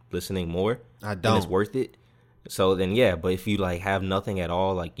like listening more, then it's worth it. So then, yeah. But if you like have nothing at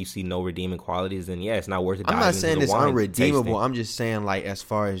all, like you see no redeeming qualities, then yeah, it's not worth it. I'm not saying it's unredeemable. Tasting. I'm just saying like as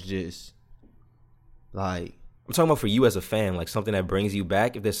far as just like. I'm talking about for you as a fan, like something that brings you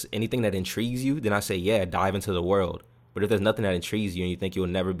back. If there's anything that intrigues you, then I say, yeah, dive into the world. But if there's nothing that intrigues you and you think you'll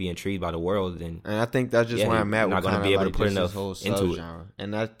never be intrigued by the world, then and I think that's just where I'm at. You're not going to be able to put enough whole into it.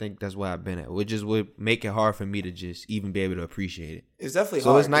 And I think that's where I've been at, which just would make it hard for me to just even be able to appreciate it. It's definitely so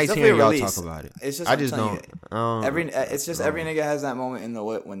hard. it's nice hearing y'all talk about it. It's just I just don't. Every nigga has that moment in the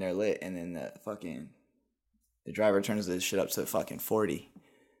whip when they're lit, and then the driver turns this shit up to fucking 40.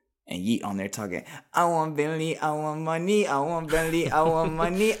 And Yeet on there talking, I want Bentley, I want money, I want Bentley, I want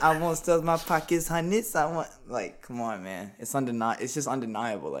money, I want stuff my pockets, hundreds, I want, like, come on, man. It's just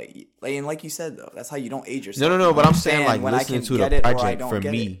undeniable. And like you said, though, that's how you don't age yourself. No, but I'm saying, like, listening to the project for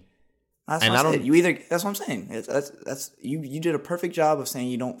me. That's what I said. That's what I'm saying. That's you did a perfect job of saying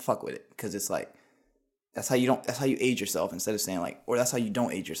you don't fuck with it. Because it's like, that's how you age yourself instead of saying like, or that's how you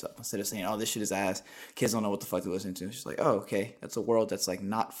don't age yourself instead of saying, oh, this shit is ass. Kids don't know what the fuck to listen to. It's just like, oh, okay, that's a world that's like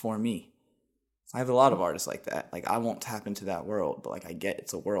not for me. I have a lot of artists like that. Like, I won't tap into that world, but like I get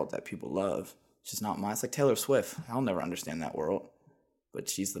it's a world that people love. It's just not mine. It's like Taylor Swift. I'll never understand that world, but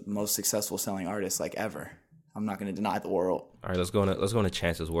she's the most successful selling artist like ever. I'm not going to deny the world. All right, let's go into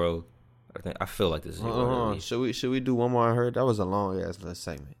Chance's world. I feel like this is Should we do one more? I heard that was a long ass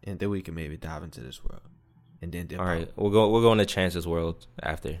segment, and then we can maybe dive into this world. And then all right, we'll go into Chance's world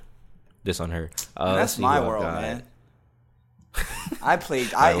after this on her. That's my world, man. I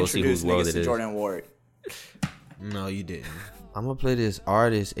introduced niggas to Jordan Ward. No, you didn't. I'm gonna play this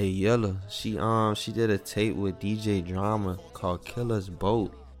artist, Ayala. She did a tape with DJ Drama called Killer's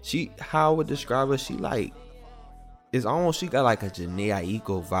Boat. How I would describe her, she got like a Jhené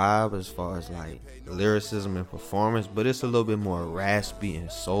Aiko vibe as far as like lyricism and performance, but it's a little bit more raspy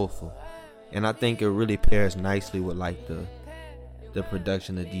and soulful. And I think it really pairs nicely with like the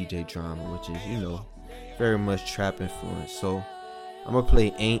production of DJ Drama, which is, you know, very much trap influence. So I'm gonna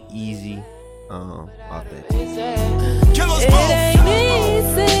play Ain't Easy off that. It ain't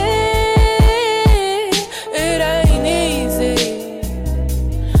easy. It ain't easy.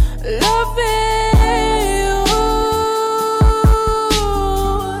 Loving you.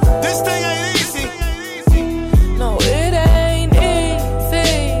 This thing ain't easy. No, it ain't easy.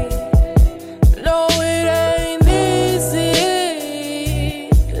 No, it ain't easy.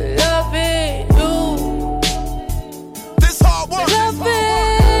 Loving you. This hard work. Loving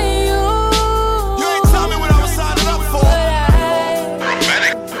you. You ain't tell me what I was signing up for.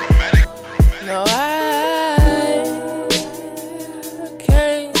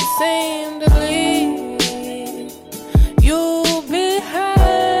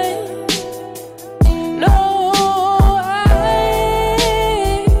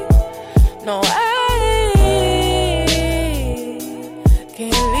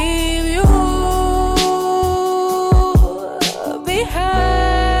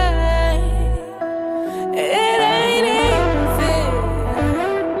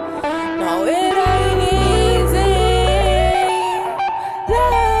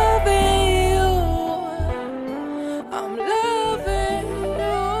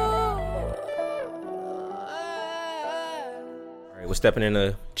 stepping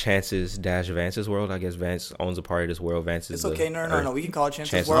into Chance's dash Vance's world. I guess Vance owns a part of this world. Vance is It's okay. No. We can call it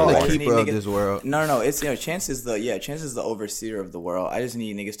Chance's Chance's world. I'm the I just keeper need of niggas- this world. No. It's Chance is the overseer of the world. I just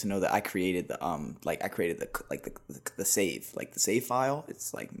need niggas to know that I created the the save, like the save file.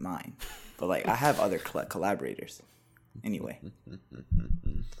 It's like mine, but like I have other collaborators. Anyway,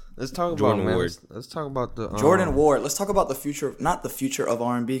 Let's talk Jordan about man. Ward. Let's talk about the Jordan Ward. Let's talk about the future, not the future of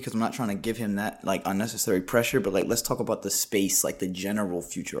R&B, because I'm not trying to give him that like unnecessary pressure, but like let's talk about the space, like the general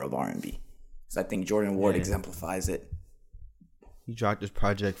future of R&B, because I think Jordan Ward exemplifies it. He dropped this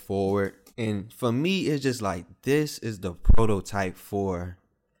project Forward, and for me, it's just like this is the prototype for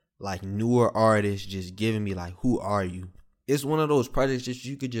like newer artists just giving me like, who are you? It's one of those projects that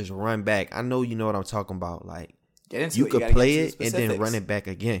you could just run back. I know you know what I'm talking about. Like you could play it and then run it back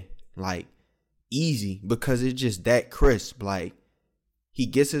again, like easy, because it's just that crisp. Like he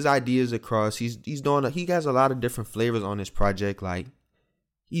gets his ideas across. He has a lot of different flavors on this project. Like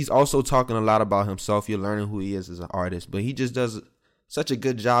he's also talking a lot about himself. You're learning who he is as an artist, but he just does such a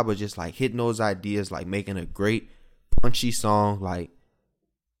good job of just like hitting those ideas, like making a great punchy song. Like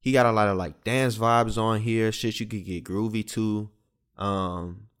he got a lot of like dance vibes on here, shit you could get groovy to.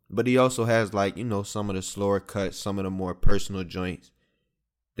 But he also has like, you know, some of the slower cuts, some of the more personal joints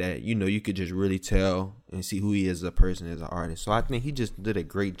that, you know, you could just really tell and see who he is as a person, as an artist. So I think he just did a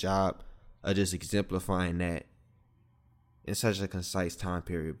great job of just exemplifying that in such a concise time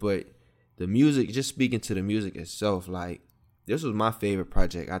period. But the music, just speaking to the music itself, like this was my favorite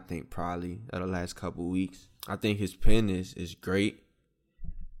project, I think, probably of the last couple weeks. I think his pen is great.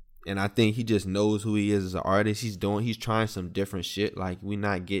 And I think he just knows who he is as an artist. He's trying some different shit. Like we're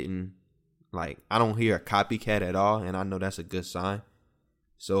not getting, like, I don't hear a copycat at all, and I know that's a good sign.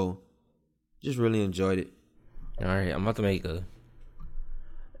 So just really enjoyed it. All right, I'm about to make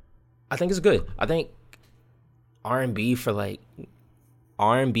I think it's good. I think R&B for like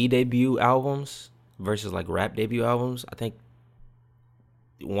R&B debut albums versus like rap debut albums, I think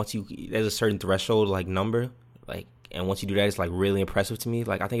there's a certain threshold like number, like, and once you do that, it's like really impressive to me.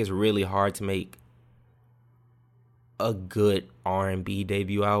 Like I think it's really hard to make a good R&B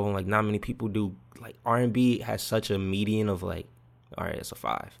debut album. Like not many people do. Like R&B has such a median of like, all right, that's a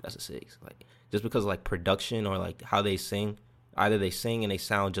 5, that's a 6. Like just because of like production or like how they sing, either they sing and they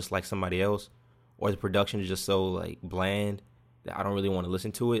sound just like somebody else, or the production is just so like bland that I don't really want to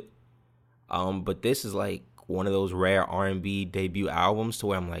listen to it. But this is like one of those rare R&B debut albums to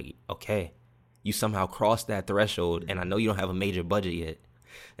where I'm like, okay, you somehow crossed that threshold, and I know you don't have a major budget yet,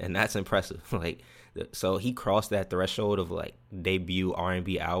 and that's impressive. Like, so he crossed that threshold of like debut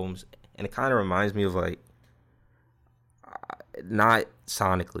R&B albums, and it kind of reminds me of like, not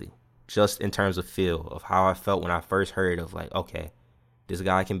sonically, just in terms of feel of how I felt when I first heard of like, okay, this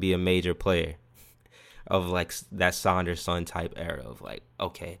guy can be a major player, of like that Saunders Son type era of like,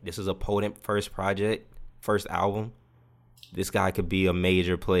 okay, this is a potent first album. This guy could be a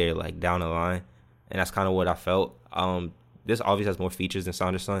major player like down the line. And that's kind of what I felt. This obviously has more features than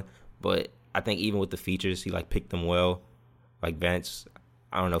Saunders Son, but I think even with the features, he like picked them well. Like Vance,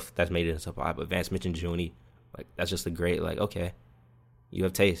 I don't know if that's made it into pop, but Vance mentioned Junie. Like that's just a great, like, okay, you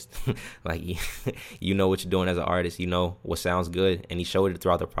have taste. Like you know what you're doing as an artist. You know what sounds good, and he showed it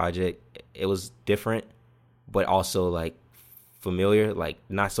throughout the project. It was different, but also like familiar. Like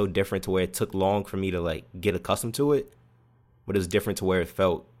not so different to where it took long for me to like get accustomed to it, but it was different to where it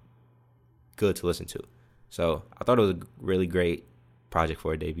felt good to listen to. So I thought it was a really great project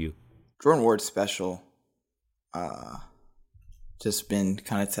for a debut. Jordan Ward's special. Just been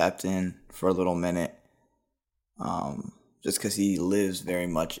kind of tapped in for a little minute. Just because he lives very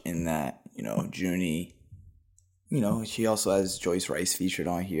much in that, you know, Junie. You know, she also has Joyce Rice featured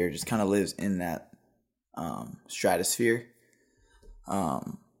on here. Just kind of lives in that stratosphere.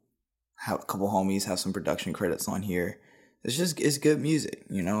 Have a couple homies have some production credits on here. It's good music,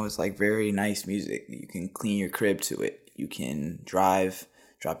 you know. It's like very nice music. You can clean your crib to it. You can drop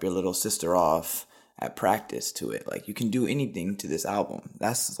your little sister off at practice to it. Like you can do anything to this album.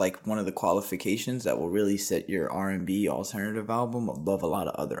 That's like one of the qualifications that will really set your R&B alternative album above a lot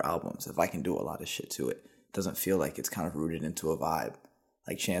of other albums. If I can do a lot of shit to it, it doesn't feel like it's kind of rooted into a vibe.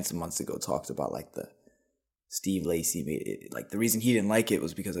 Like Chance months ago talked about like the Steve Lacy made it, like the reason he didn't like it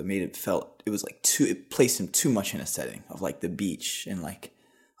was because it placed him too much in a setting of like the beach and like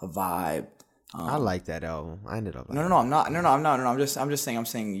a vibe. I like that album. I ended up like I'm not. I'm just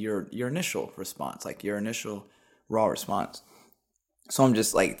saying your initial response, like your initial raw response. So I'm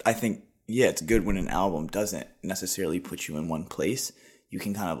just like, I think, yeah, it's good when an album doesn't necessarily put you in one place. You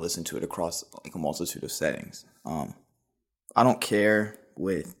can kind of listen to it across like a multitude of settings. I don't care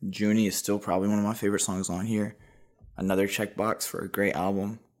with Junie is still probably one of my favorite songs on here. another checkbox for a great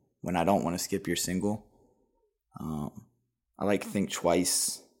album when I don't want to skip your single. I like Think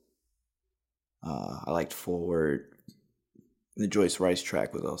Twice. I liked Forward. The Joyce Rice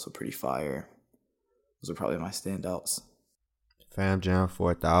track was also pretty fire. Those are probably my standouts. Fam Jam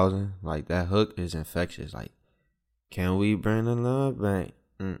 4000, like that hook is infectious. Like, can we bring the love back?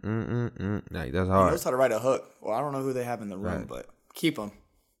 Like, that's He hard. knows how to write a hook. Well, I don't know who they have in the room, Right. but keep them.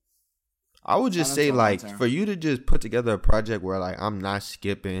 I would just Shout out say, to like, Long Term. for you to just put together a project where, like, I'm not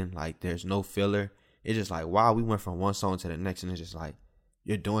skipping, like, there's no filler. It's just like, wow, we went from one song to the next, and it's just like,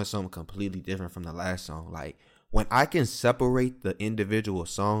 you're doing something completely different from the last song. Like, when I can separate the individual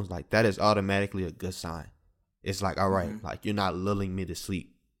songs, like, that is automatically a good sign. It's like, all right, like, you're not lulling me to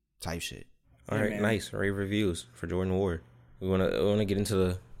sleep type shit. All Yeah, right, man. nice. Rave reviews for Jordan Ward. We wanna get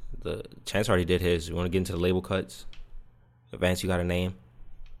into the Chance already did his. We wanna get into the label cuts. Vance, you got a name?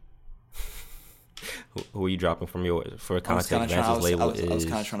 Who are you dropping from yours? For context, Vance's label I was is.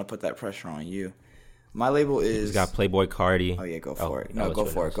 kind of trying to put that pressure on you. My label is. He's got Playboy Cardi. Oh yeah, go for it. I'll No, let go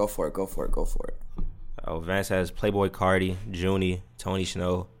you for it. announce. Go for it. Go for it. Go for it. Oh, Vance has Playboy Cardi, Junie, Tony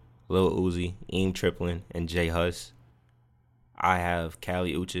Snow, Lil Uzi, Eam Triplin, and Jay Huss. I have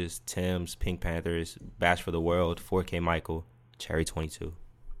Kali Uchis, Tim's, Pink Panthers, Bash for the World, 4K Michael, Cherry 22.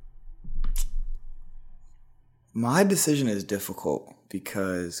 My decision is difficult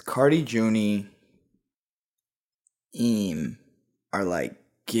because Cardi, Junie, Eam are like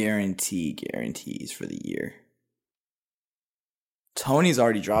guarantees for the year. Tony's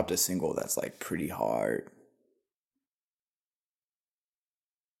already dropped a single that's like pretty hard.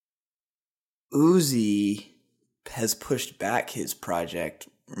 Uzi has pushed back his project.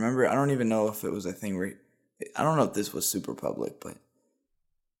 Remember, I don't even know if it was a thing where, I don't know if this was super public, but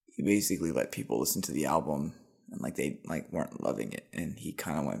he basically let people listen to the album and like they like weren't loving it, and he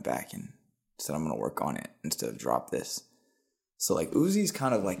kind of went back and said, I'm gonna work on it instead of drop this. So like Uzi's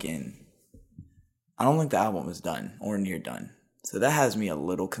kind of like I don't think the album is done or near done, so that has me a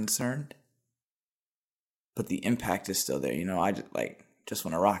little concerned, but the impact is still there. You know, I just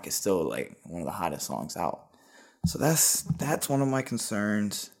Wanna Rock is still like one of the hottest songs out, so that's one of my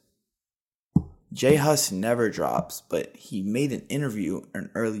concerns. Jay Huss never drops, but he made an interview in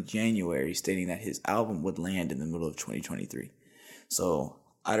early January stating that his album would land in the middle of 2023. So,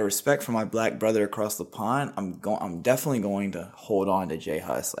 out of respect for my black brother across the pond, I'm definitely going to hold on to Jay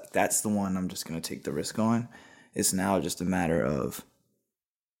Huss. Like, that's the one I'm just going to take the risk on. It's now just a matter of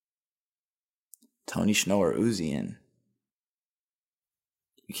Tony Snow or Uzi, and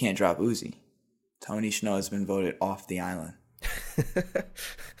you can't drop Uzi. Tony Snow has been voted off the island.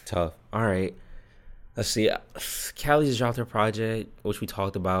 Tough. All right. Let's see. Callie's dropped her project, which we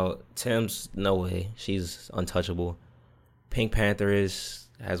talked about. Tim's, no way. She's untouchable. Pink Panther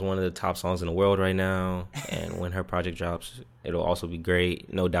has one of the top songs in the world right now. And when her project drops, it'll also be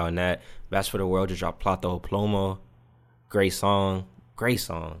great. No doubt in that. Bash for the World just dropped Plato Plomo. Great song. Great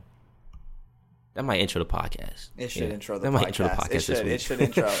song. That might intro the podcast. It should intro the that podcast. might intro the podcast this week. It should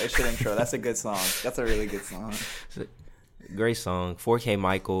intro. That's a good song. That's a really good song. Great song. 4K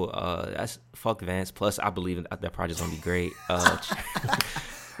Michael. That's fuck Vance. Plus, I believe that project's gonna be great.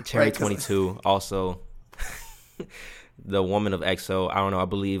 Cherry Right, 22. Also, the Woman of EXO. I don't know. I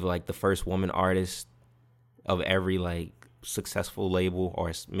believe like the first woman artist of every like successful label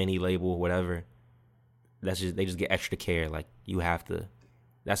or mini label, whatever. They just get extra care. Like you have to.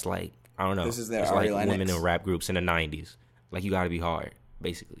 That's like I don't know. This is their it's Ari like women Lennox. in rap groups in the 90s. Like you got to be hard,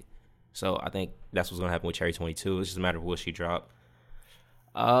 basically. So I think that's what's gonna happen with Cherry 22. It's just a matter of what she dropped.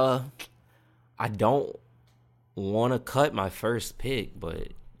 I don't want to cut my first pick, but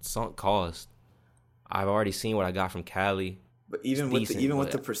sunk cost. I've already seen what I got from Cali. But even It's with decent,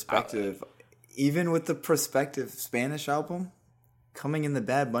 the but perspective Spanish album coming in the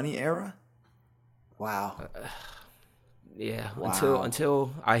Bad Bunny era, wow. Yeah, Wow.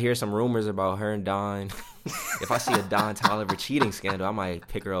 until I hear some rumors about her and Don. If I see a Don Toliver cheating scandal, I might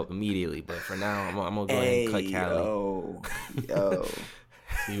pick her up immediately. But for now, I'm gonna go ahead and cut Cali. Yo.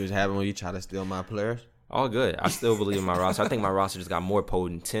 You was having when you try to steal my players? All good. I still believe in my roster. I think my roster just got more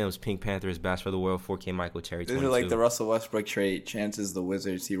potent. Tim's, Pink Panthers, Bash for the World, 4K Michael, Cherry This 22. is like the Russell Westbrook trade. Chances the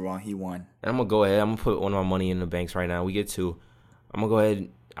Wizards, he won. And I'm going to go ahead. I'm going to put one of my money in the banks right now. We get two. I'm going to go ahead.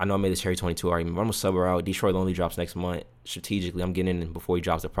 I know I made the Cherry 22 argument, but I'm going to sub her out. Destroy Lonely drops next month. Strategically, I'm getting in before he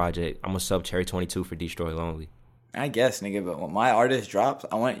drops the project. I'm going to sub Cherry 22 for Destroy Lonely. I guess, nigga, but when my artist drops,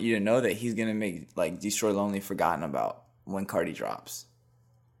 I want you to know that he's gonna make like Destroy Lonely forgotten about when Cardi drops.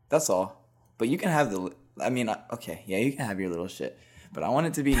 That's all. But you can have okay, yeah, you can have your little shit. But I want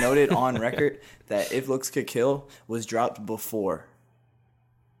it to be noted on record that If Looks Could Kill was dropped before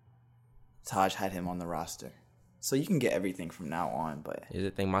Taj had him on the roster. So you can get everything from now on, but Here's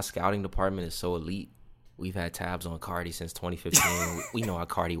the thing, my scouting department is so elite. We've had tabs on Cardi since 2015. We know how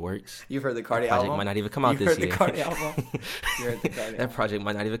Cardi works. you've heard the Cardi Project album. might not even come out You've this heard year. the Cardi album. You heard the Cardi That album. project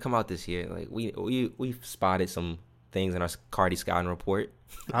might not even come out this year. Like we've spotted some things in our Cardi scouting report.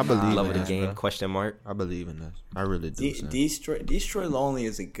 I believe Love in of the this, game? bro. Question mark. I believe in this. I really do. son. Destroy Lonely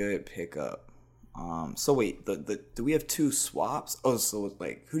is a good pickup. So wait, do we have 2 swaps? Oh, so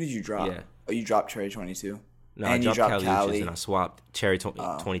like, who did you drop? Yeah. Oh, you dropped Cherry 22. No, and I you dropped dropped Cali Cali. Uchis and I swapped Cherry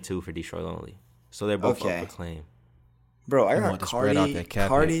 22 for Detroit Lonely. So they're both Okay. up for claim. Bro, I You got want to spread out Cardi, that cap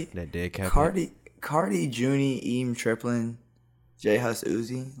Cardi, hit, that dead cap Cardi, Junie, Eam, Triplin, J Hus,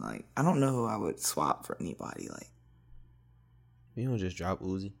 Uzi. Like, I don't know who I would swap for anybody. Like, You don't just drop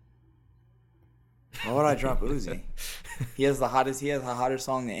Uzi. why would I drop Uzi? He has the hottest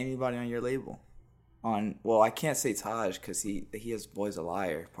song than anybody on your label. Well, I can't say Taj because he has Boy's a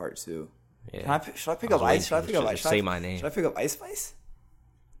Liar Part 2. Yeah. Should I pick up Ice? Should I pick up Ice? Say my name. Should I pick up Ice Spice?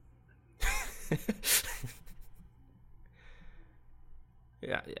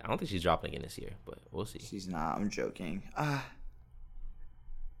 Yeah, I don't think she's dropping again this year, but we'll see. She's not. I'm joking.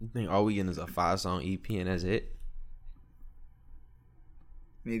 You think all we getting is a 5-song EP and that's it?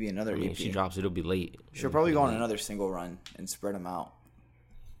 Maybe another I mean, EP. if she drops, it'll be late. She'll probably go on another single run and spread them out.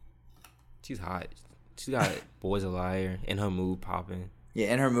 She's hot. She's got Boy's a Liar and her mood popping. Yeah,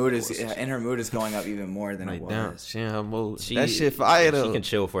 and her mood is going up even more than it Like, damn, was. she in her mode. She, That shit fire though. She can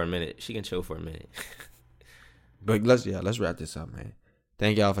chill for a minute. But let's wrap this up, man.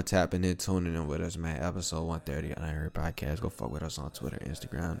 Thank y'all for tapping in, tuning in with us, man. Episode 130 on Unheard Podcast. Go fuck with us on Twitter,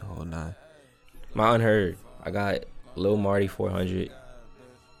 Instagram, the whole 9. My Unheard. I got Lil Marty 400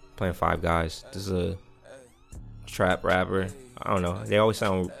 playing Five Guys. This is a trap rapper. I don't know. They always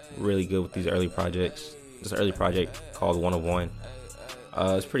sound really good with these early projects. This early project called 101.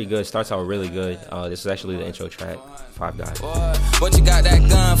 It's pretty good. Starts out really good. This is actually the intro track. Five Guys. What you got that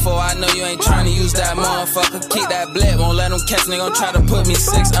gun for? I know you ain't trying to use that motherfucker. Kick that blip, won't let them catch me. Gon' try to put me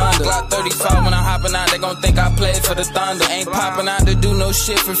 6 under. Glock 35 when I'm hopping out, they gon' think I played for the Thunder. Ain't popping out to do no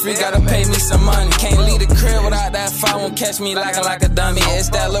shit for free, gotta pay me some money. Can't leave the crib without that fire, won't catch me like a dummy. It's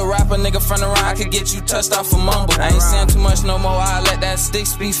that little rapper nigga front around, I could get you touched off a mumble. I ain't saying too much no more, I let that stick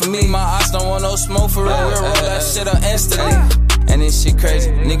speak for me. My ops don't want no smoke for real, we'll roll that shit up instantly. And this shit crazy.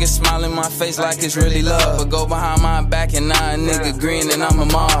 Niggas smile in my face like it's really love. But go behind my back and now a nigga green and I'm a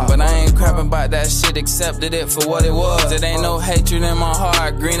mob. But I ain't crapping about that shit, accepted it for what it was. It ain't no hatred in my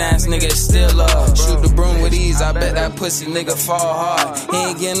heart. Green ass niggas still love. Shoot the broom with ease, I bet that pussy nigga fall hard. He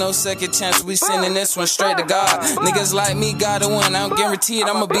ain't getting no second chance, we sending this one straight to God. Niggas like me gotta win, I don't guarantee it,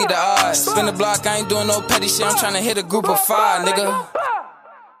 I'ma beat the odds. Spin the block, I ain't doing no petty shit, I'm trying to hit a group of 5, nigga.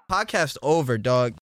 Podcast over, dog.